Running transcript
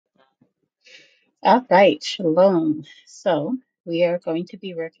All right, shalom. So we are going to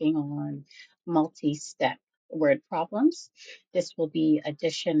be working on multi-step word problems. This will be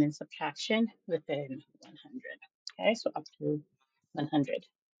addition and subtraction within 100. Okay, so up to 100.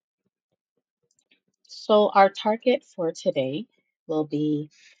 So our target for today will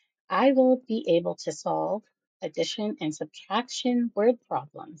be I will be able to solve addition and subtraction word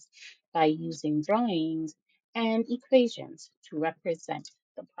problems by using drawings and equations to represent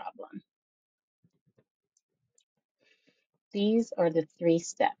the problem. These are the three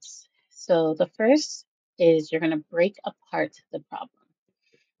steps. So the first is you're going to break apart the problem.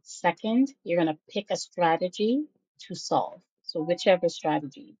 Second, you're going to pick a strategy to solve. So whichever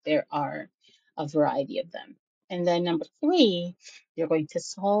strategy, there are a variety of them. And then number three, you're going to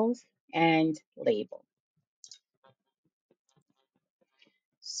solve and label.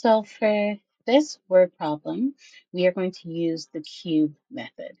 So for this word problem, we are going to use the cube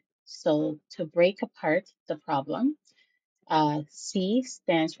method. So to break apart the problem, C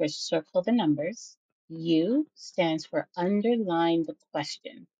stands for circle the numbers. U stands for underline the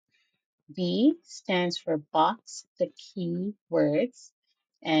question. B stands for box the key words.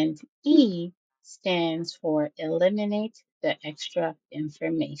 And E stands for eliminate the extra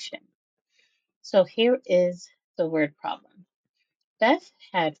information. So here is the word problem. Beth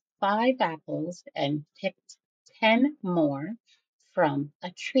had 5 apples and picked 10 more from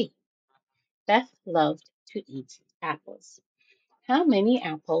a tree. Beth loved to eat apples. How many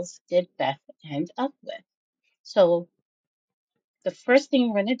apples did Beth end up with? So the first thing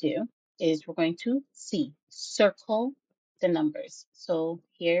we're going to do is we're going to circle the numbers. So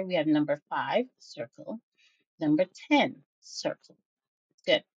here we have number 5, circle. Number 10, circle.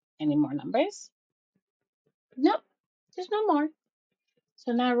 Good. Any more numbers? Nope, there's no more.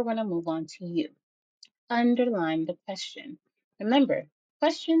 So now we're going to move on to you. Underline the question. Remember,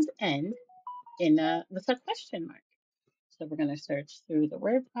 questions end with a question mark. So we're going to search through the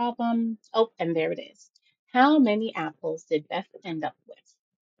word problem. Oh, and there it is. How many apples did Beth end up with?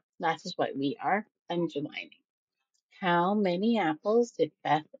 That is what we are underlining. How many apples did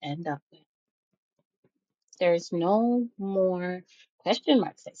Beth end up with? There's no more question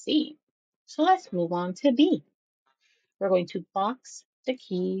marks I see. So let's move on to B. We're going to box the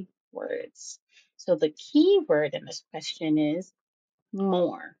key words. So the key word in this question is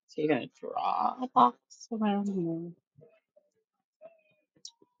more. So you're going to draw a box around more.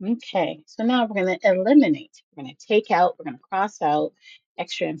 Okay, so now we're going to eliminate. We're going to take out, we're going to cross out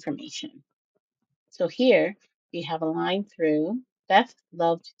extra information. So here we have a line through Beth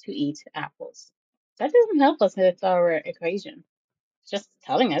loved to eat apples. That doesn't help us with our equation. It's just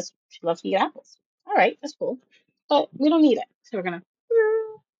telling us she loves to eat apples. All right, that's cool. But we don't need it. So we're going to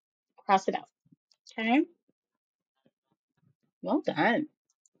cross it out. Okay, well done.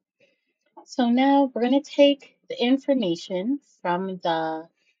 So now we're going to take the information from the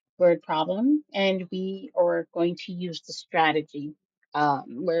word problem and we are going to use the strategy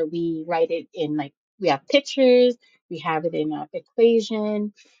where we write it in like we have pictures, we have it in an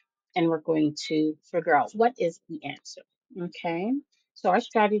equation, and we're going to figure out what is the answer. Okay, so our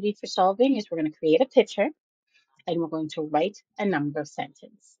strategy for solving is we're going to create a picture and we're going to write a number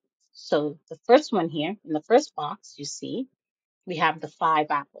sentence. So the first one here in the first box, you see, we have the 5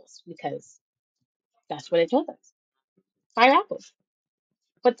 apples because that's what it told us. 5 apples.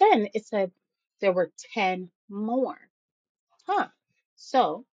 But then it said there were 10 more. Huh.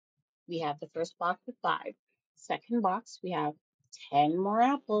 So we have the first box with 5. Second box, we have 10 more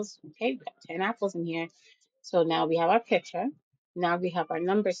apples. Okay, we got 10 apples in here. So now we have our picture. Now we have our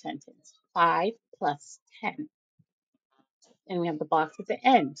number sentence. 5 plus 10. And we have the box at the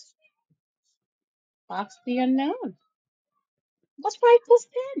end. Box of the unknown. What's 5 plus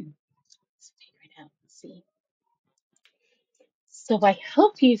 10? Let's figure it out. Let's see. So I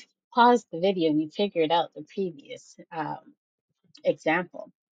hope you've paused the video and you figured out the previous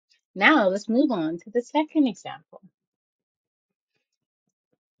example. Now let's move on to the second example.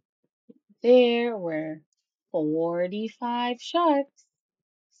 There were 45 sharks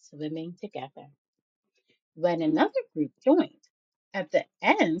swimming together. When another group joined, at the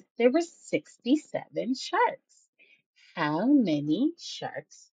end there were 67 sharks. How many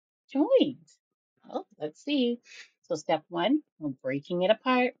sharks joined? Well, let's see. So step one, we're breaking it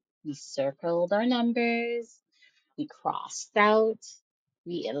apart. We circled our numbers. We crossed out,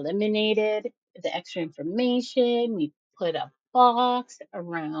 we eliminated the extra information, we put a box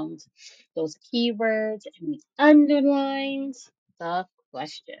around those keywords, and we underlined the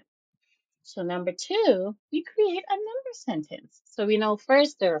question. So number two, we create a number sentence. So we know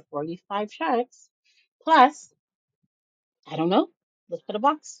first there are 45 sharks plus, I don't know, let's put a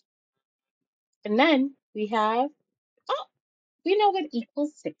box. And then we have, oh, we know what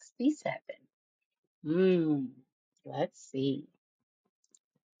equals 67. Hmm, let's see.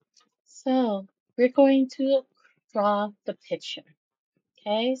 So we're going to draw the picture.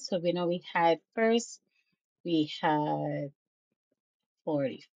 Okay, so we know we had first, we had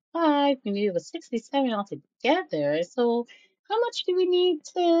 45, we knew it was 67 altogether. So how many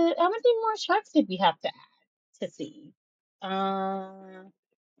more sharks did we have to add to see? Uh,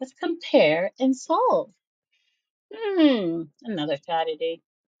 let's compare and solve. Another Saturday.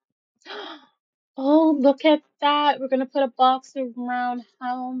 Oh, look at that. We're going to put a box around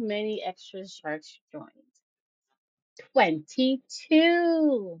how many extra sharks joined.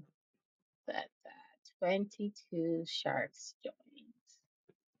 22. That 22 sharks joined.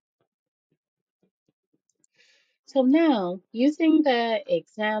 So now, using the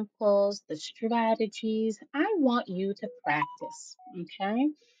examples, the strategies, I want you to practice, okay?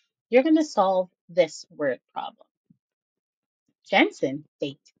 You're going to solve this word problem. Jensen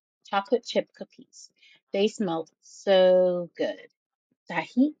baked chocolate chip cookies. They smelled so good that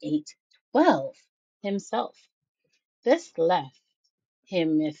he ate 12 himself. This left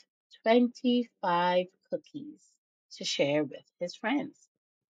him with 25 cookies to share with his friends.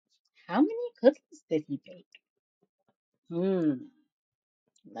 How many cookies did he bake? Hmm,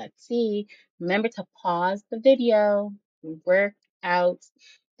 let's see. Remember to pause the video, work out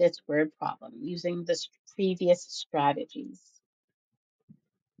this word problem using the previous strategies.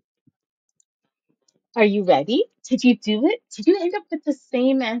 Are you ready? Did you do it? Did you end up with the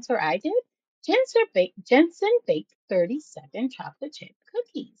same answer I did? Jensen baked 37 chocolate chip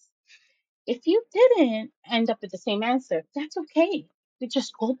cookies. If you didn't end up with the same answer, that's okay. We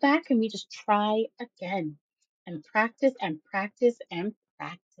just go back and we just try again and practice and practice and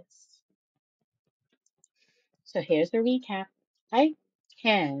practice. So here's a recap. I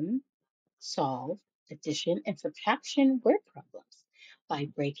can solve addition and subtraction word problems by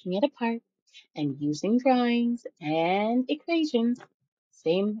breaking it apart and using drawings and equations,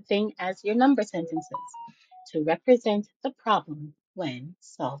 same thing as your number sentences, to represent the problem when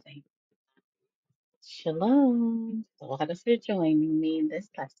solving. Shalom. Thanks for joining me in this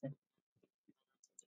lesson.